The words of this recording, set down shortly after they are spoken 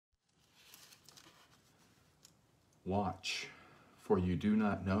Watch, for you do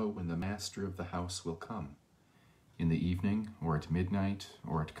not know when the master of the house will come, in the evening, or at midnight,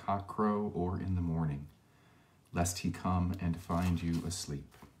 or at cockcrow, or in the morning, lest he come and find you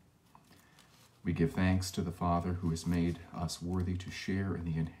asleep. We give thanks to the Father who has made us worthy to share in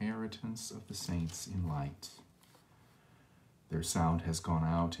the inheritance of the saints in light. Their sound has gone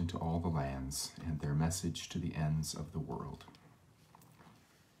out into all the lands, and their message to the ends of the world.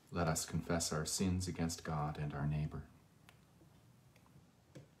 Let us confess our sins against God and our neighbor.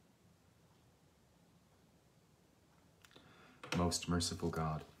 Most merciful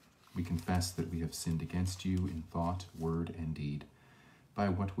God, we confess that we have sinned against you in thought, word, and deed, by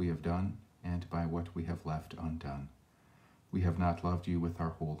what we have done and by what we have left undone. We have not loved you with our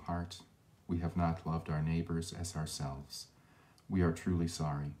whole heart. We have not loved our neighbors as ourselves. We are truly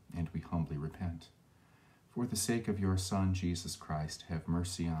sorry, and we humbly repent. For the sake of your Son, Jesus Christ, have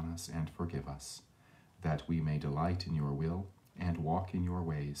mercy on us and forgive us, that we may delight in your will and walk in your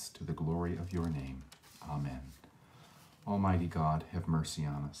ways to the glory of your name. Amen. Almighty God, have mercy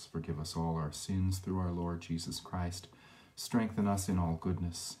on us. Forgive us all our sins through our Lord Jesus Christ. Strengthen us in all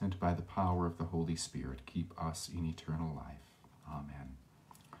goodness, and by the power of the Holy Spirit, keep us in eternal life. Amen.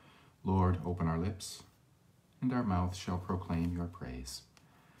 Lord, open our lips, and our mouth shall proclaim your praise.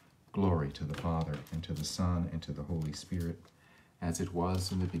 Glory to the Father, and to the Son, and to the Holy Spirit, as it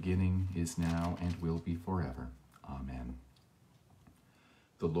was in the beginning, is now, and will be forever. Amen.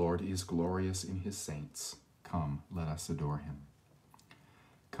 The Lord is glorious in his saints. Come, let us adore him.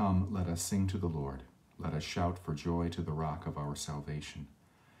 Come, let us sing to the Lord. Let us shout for joy to the rock of our salvation.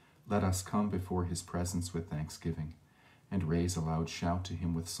 Let us come before his presence with thanksgiving, and raise a loud shout to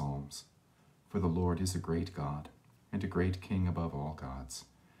him with psalms. For the Lord is a great God, and a great King above all gods.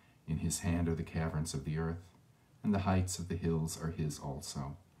 In his hand are the caverns of the earth, and the heights of the hills are his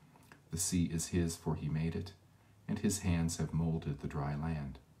also. The sea is his, for he made it, and his hands have molded the dry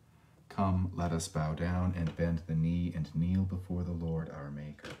land. Come, let us bow down and bend the knee and kneel before the Lord our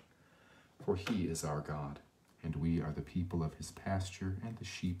Maker. For he is our God, and we are the people of his pasture and the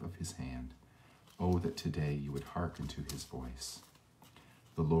sheep of his hand. Oh, that today you would hearken to his voice.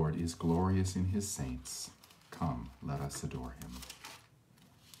 The Lord is glorious in his saints. Come, let us adore him.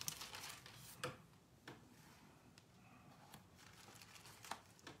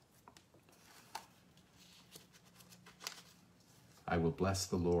 I will bless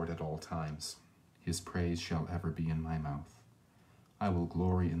the Lord at all times. His praise shall ever be in my mouth. I will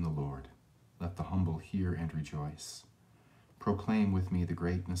glory in the Lord. Let the humble hear and rejoice. Proclaim with me the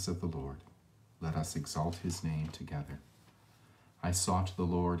greatness of the Lord. Let us exalt his name together. I sought the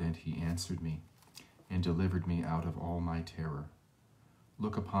Lord, and he answered me, and delivered me out of all my terror.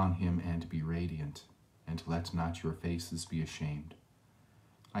 Look upon him and be radiant, and let not your faces be ashamed.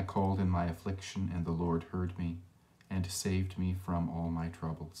 I called in my affliction, and the Lord heard me, and saved me from all my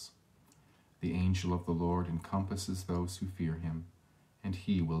troubles. The angel of the Lord encompasses those who fear him, and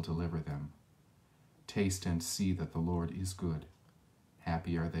he will deliver them. Taste and see that the Lord is good.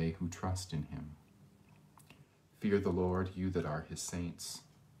 Happy are they who trust in him. Fear the Lord, you that are his saints,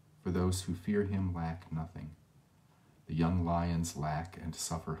 for those who fear him lack nothing. The young lions lack and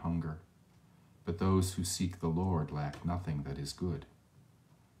suffer hunger, but those who seek the Lord lack nothing that is good.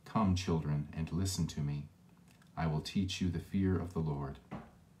 Come, children, and listen to me. I will teach you the fear of the Lord.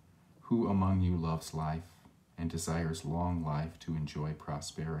 Who among you loves life and desires long life to enjoy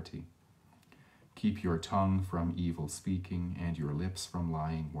prosperity? Keep your tongue from evil speaking and your lips from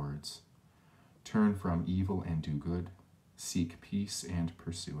lying words. Turn from evil and do good. Seek peace and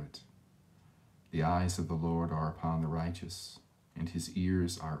pursue it. The eyes of the Lord are upon the righteous, and his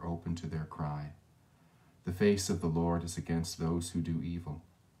ears are open to their cry. The face of the Lord is against those who do evil,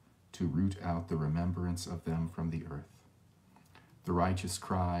 to root out the remembrance of them from the earth. The righteous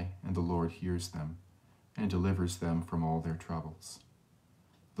cry, and the Lord hears them, and delivers them from all their troubles.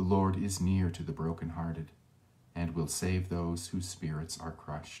 The Lord is near to the brokenhearted, and will save those whose spirits are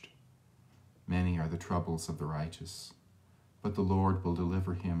crushed. Many are the troubles of the righteous, but the Lord will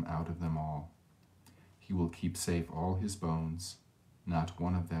deliver him out of them all. He will keep safe all his bones, not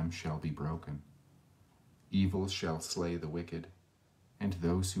one of them shall be broken. Evil shall slay the wicked, and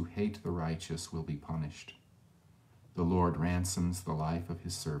those who hate the righteous will be punished. The Lord ransoms the life of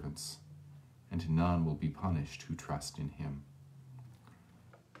his servants, and none will be punished who trust in him.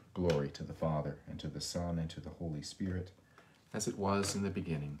 Glory to the Father, and to the Son, and to the Holy Spirit, as it was in the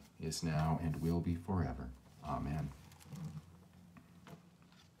beginning, is now, and will be forever. Amen.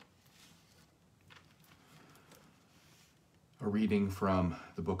 A reading from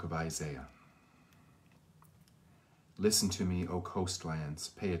the book of Isaiah. Listen to me, O coastlands.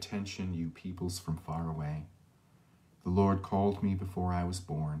 Pay attention, you peoples from far away. The Lord called me before I was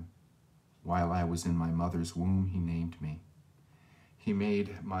born. While I was in my mother's womb, he named me. He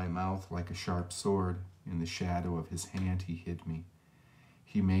made my mouth like a sharp sword. In the shadow of his hand he hid me.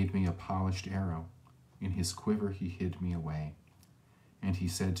 He made me a polished arrow. In his quiver he hid me away. And he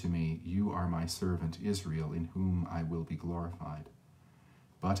said to me, You are my servant Israel, in whom I will be glorified.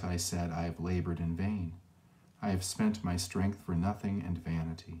 But I said, I have labored in vain. I have spent my strength for nothing and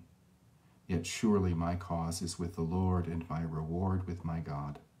vanity. Yet surely my cause is with the Lord, and my reward with my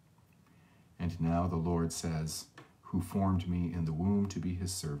God. And now the Lord says, who formed me in the womb to be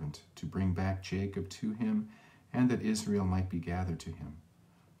his servant, to bring back Jacob to him, and that Israel might be gathered to him.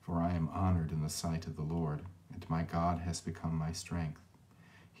 For I am honored in the sight of the Lord, and my God has become my strength.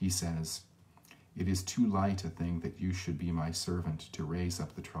 He says, It is too light a thing that you should be my servant, to raise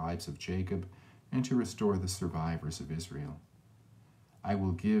up the tribes of Jacob, and to restore the survivors of Israel. I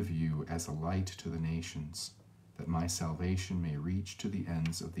will give you as a light to the nations, that my salvation may reach to the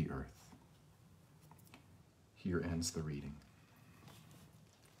ends of the earth. Here ends the reading.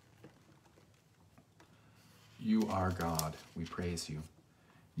 You are God, we praise you.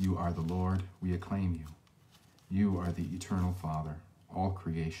 You are the Lord, we acclaim you. You are the eternal Father, all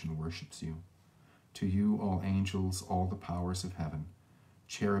creation worships you. To you all angels, all the powers of heaven,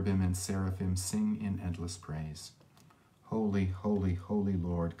 cherubim and seraphim sing in endless praise. Holy, holy, holy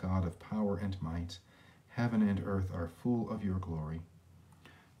Lord, God of power and might, heaven and earth are full of your glory.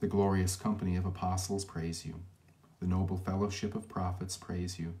 The glorious company of apostles praise you. The noble fellowship of prophets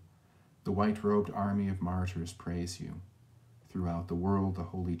praise you. The white-robed army of martyrs praise you. Throughout the world the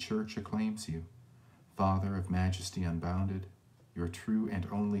Holy Church acclaims you. Father of majesty unbounded, your true and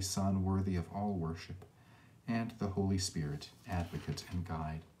only Son, worthy of all worship, and the Holy Spirit, advocate and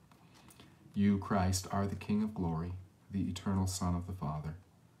guide. You, Christ, are the King of glory, the eternal Son of the Father.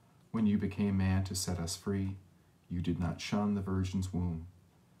 When you became man to set us free, you did not shun the Virgin's womb.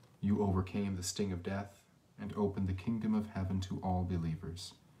 You overcame the sting of death and opened the kingdom of heaven to all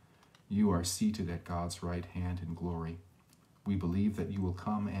believers. You are seated at God's right hand in glory. We believe that you will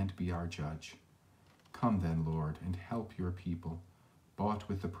come and be our judge. Come then, Lord, and help your people, bought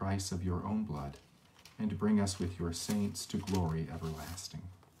with the price of your own blood, and bring us with your saints to glory everlasting.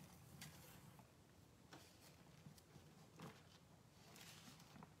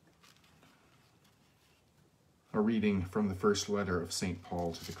 A reading from the first letter of St.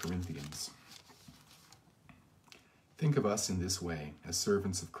 Paul to the Corinthians. Think of us in this way, as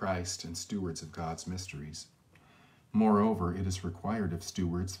servants of Christ and stewards of God's mysteries. Moreover, it is required of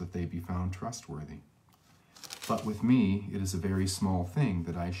stewards that they be found trustworthy. But with me, it is a very small thing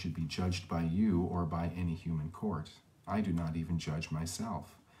that I should be judged by you or by any human court. I do not even judge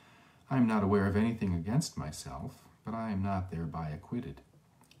myself. I am not aware of anything against myself, but I am not thereby acquitted.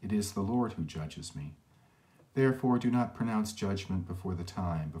 It is the Lord who judges me. Therefore, do not pronounce judgment before the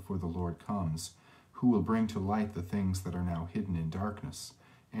time, before the Lord comes, who will bring to light the things that are now hidden in darkness,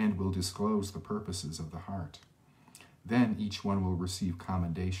 and will disclose the purposes of the heart. Then each one will receive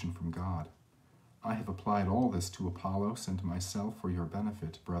commendation from God. I have applied all this to Apollos and myself for your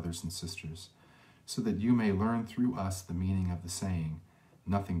benefit, brothers and sisters, so that you may learn through us the meaning of the saying,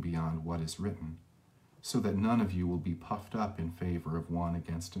 nothing beyond what is written, so that none of you will be puffed up in favor of one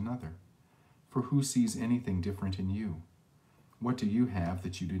against another. For who sees anything different in you? What do you have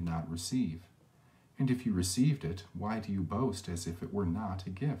that you did not receive? And if you received it, why do you boast as if it were not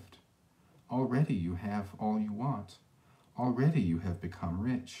a gift? Already you have all you want. Already you have become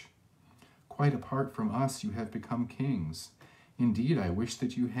rich. Quite apart from us, you have become kings. Indeed, I wish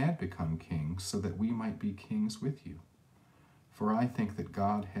that you had become kings, so that we might be kings with you. For I think that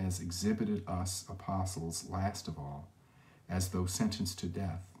God has exhibited us apostles last of all, as though sentenced to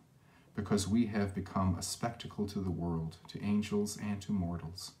death, because we have become a spectacle to the world, to angels and to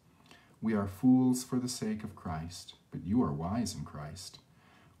mortals. We are fools for the sake of Christ, but you are wise in Christ.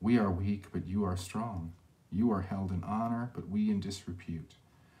 We are weak, but you are strong. You are held in honor, but we in disrepute.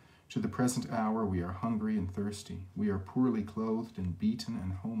 To the present hour we are hungry and thirsty. We are poorly clothed and beaten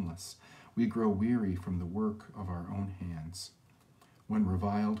and homeless. We grow weary from the work of our own hands. When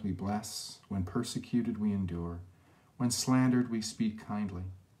reviled, we bless. When persecuted, we endure. When slandered, we speak kindly.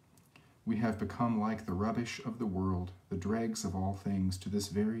 We have become like the rubbish of the world, the dregs of all things, to this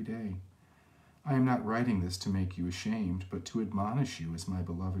very day. I am not writing this to make you ashamed, but to admonish you as my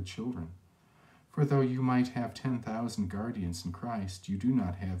beloved children. For though you might have 10,000 guardians in Christ, you do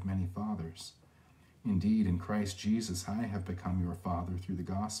not have many fathers. Indeed, in Christ Jesus I have become your father through the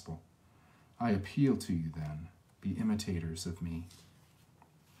gospel. I appeal to you then, be imitators of me.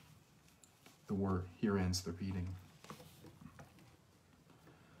 Here ends the reading.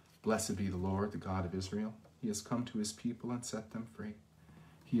 Blessed be the Lord, the God of Israel. He has come to his people and set them free.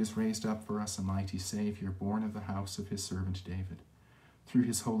 He has raised up for us a mighty Savior, born of the house of his servant David. Through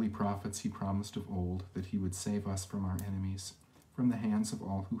his holy prophets he promised of old that he would save us from our enemies, from the hands of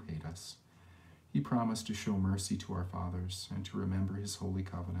all who hate us. He promised to show mercy to our fathers and to remember his holy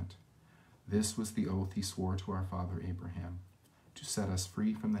covenant. This was the oath he swore to our father Abraham, to set us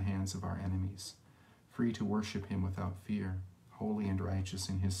free from the hands of our enemies, free to worship him without fear, holy and righteous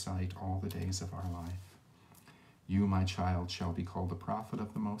in his sight all the days of our life. You, my child, shall be called the prophet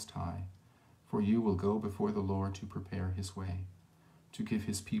of the Most High, for you will go before the Lord to prepare his way, to give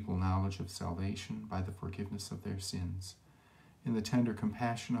his people knowledge of salvation by the forgiveness of their sins. In the tender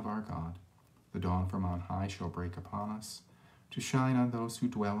compassion of our God, the dawn from on high shall break upon us, to shine on those who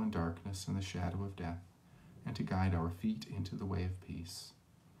dwell in darkness and the shadow of death, and to guide our feet into the way of peace.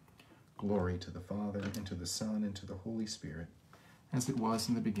 Glory to the Father, and to the Son, and to the Holy Spirit, as it was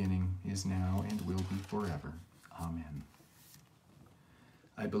in the beginning, is now, and will be forever. Amen.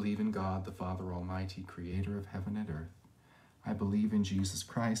 I believe in God, the Father Almighty, creator of heaven and earth. I believe in Jesus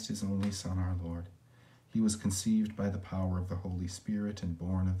Christ, his only Son, our Lord. He was conceived by the power of the Holy Spirit and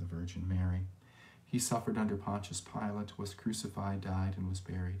born of the Virgin Mary. He suffered under Pontius Pilate, was crucified, died, and was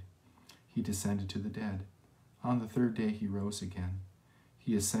buried. He descended to the dead. On the third day he rose again.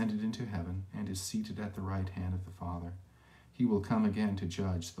 He ascended into heaven and is seated at the right hand of the Father. He will come again to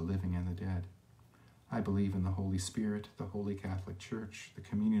judge the living and the dead. I believe in the Holy Spirit, the Holy Catholic Church, the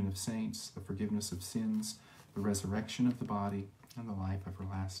communion of saints, the forgiveness of sins, the resurrection of the body, and the life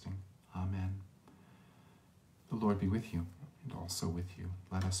everlasting. Amen. The Lord be with you, and also with you.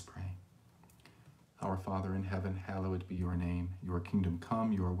 Let us pray. Our Father in heaven, hallowed be your name. Your kingdom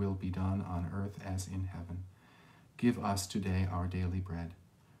come, your will be done on earth as in heaven. Give us today our daily bread.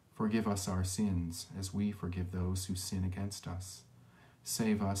 Forgive us our sins, as we forgive those who sin against us.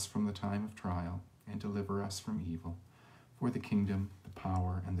 Save us from the time of trial, and deliver us from evil. For the kingdom, the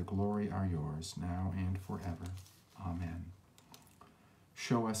power, and the glory are yours, now and forever. Amen.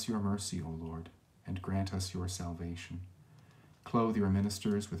 Show us your mercy, O Lord, and grant us your salvation. Clothe your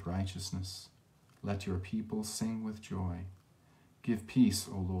ministers with righteousness. Let your people sing with joy. Give peace,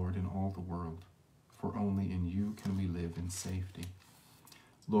 O Lord, in all the world, for only in you can we live in safety.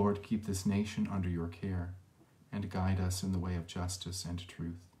 Lord, keep this nation under your care, and guide us in the way of justice and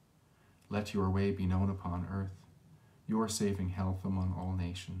truth. Let your way be known upon earth, your saving health among all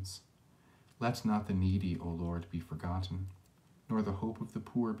nations. Let not the needy, O Lord, be forgotten, nor the hope of the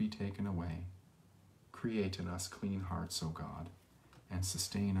poor be taken away. Create in us clean hearts, O God, and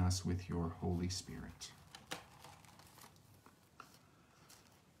sustain us with your Holy Spirit.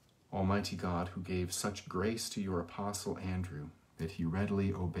 Almighty God, who gave such grace to your apostle Andrew, that he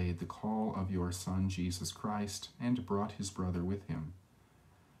readily obeyed the call of your Son Jesus Christ and brought his brother with him,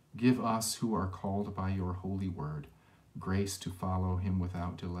 give us who are called by your holy word grace to follow him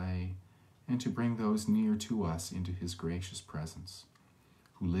without delay, and to bring those near to us into his gracious presence,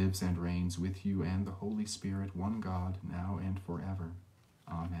 who lives and reigns with you and the Holy Spirit, one God, now and forever.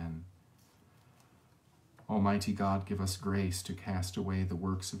 Amen. Almighty God, give us grace to cast away the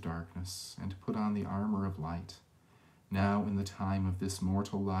works of darkness and put on the armor of light, now in the time of this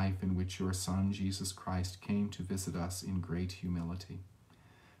mortal life in which your Son Jesus Christ came to visit us in great humility,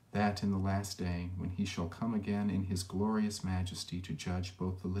 that in the last day, when he shall come again in his glorious majesty to judge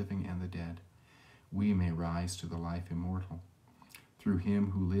both the living and the dead, we may rise to the life immortal. Through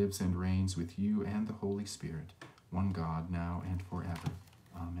him who lives and reigns with you and the Holy Spirit, one God, now and forever.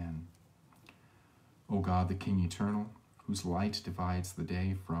 Amen. O God, the King eternal, whose light divides the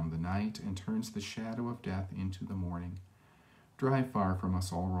day from the night and turns the shadow of death into the morning, drive far from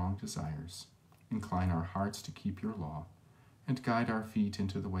us all wrong desires, incline our hearts to keep your law, and guide our feet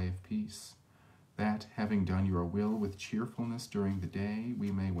into the way of peace, that, having done your will with cheerfulness during the day,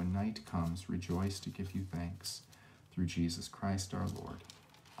 we may, when night comes, rejoice to give you thanks. Through Jesus Christ our Lord.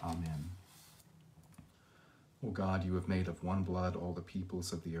 Amen. O God, you have made of one blood all the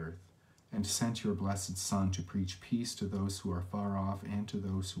peoples of the earth, and sent your blessed Son to preach peace to those who are far off and to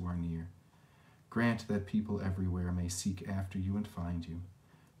those who are near. Grant that people everywhere may seek after you and find you.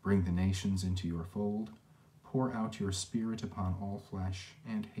 Bring the nations into your fold. Pour out your Spirit upon all flesh,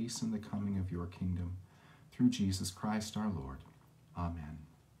 and hasten the coming of your kingdom. Through Jesus Christ our Lord. Amen.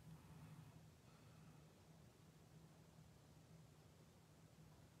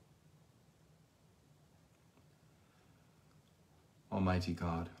 Almighty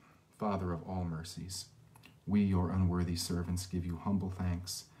God, Father of all mercies, we, your unworthy servants, give you humble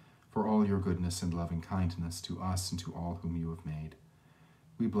thanks for all your goodness and loving kindness to us and to all whom you have made.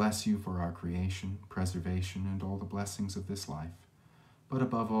 We bless you for our creation, preservation, and all the blessings of this life, but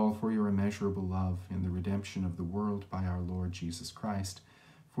above all for your immeasurable love in the redemption of the world by our Lord Jesus Christ,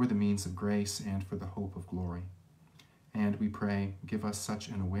 for the means of grace and for the hope of glory. And we pray, give us such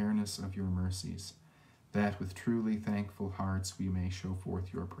an awareness of your mercies, that with truly thankful hearts we may show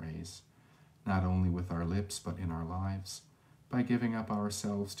forth your praise, not only with our lips but in our lives, by giving up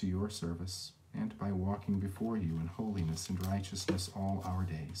ourselves to your service, and by walking before you in holiness and righteousness all our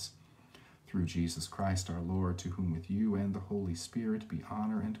days. Through Jesus Christ our Lord, to whom with you and the Holy Spirit be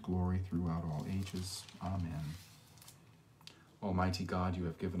honor and glory throughout all ages. Amen. Almighty God, you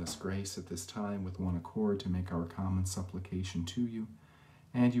have given us grace at this time with one accord to make our common supplication to you,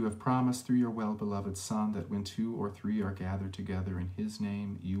 and you have promised through your well-beloved Son that when 2 or 3 are gathered together in his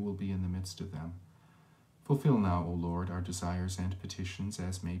name, you will be in the midst of them. Fulfill now, O Lord, our desires and petitions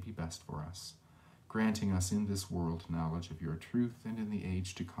as may be best for us, granting us in this world knowledge of your truth, and in the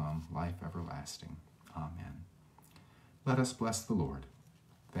age to come life everlasting. Amen. Let us bless the Lord.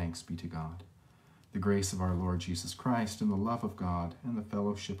 Thanks be to God. The grace of our Lord Jesus Christ, and the love of God, and the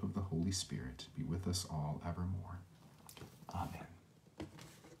fellowship of the Holy Spirit be with us all evermore. Amen.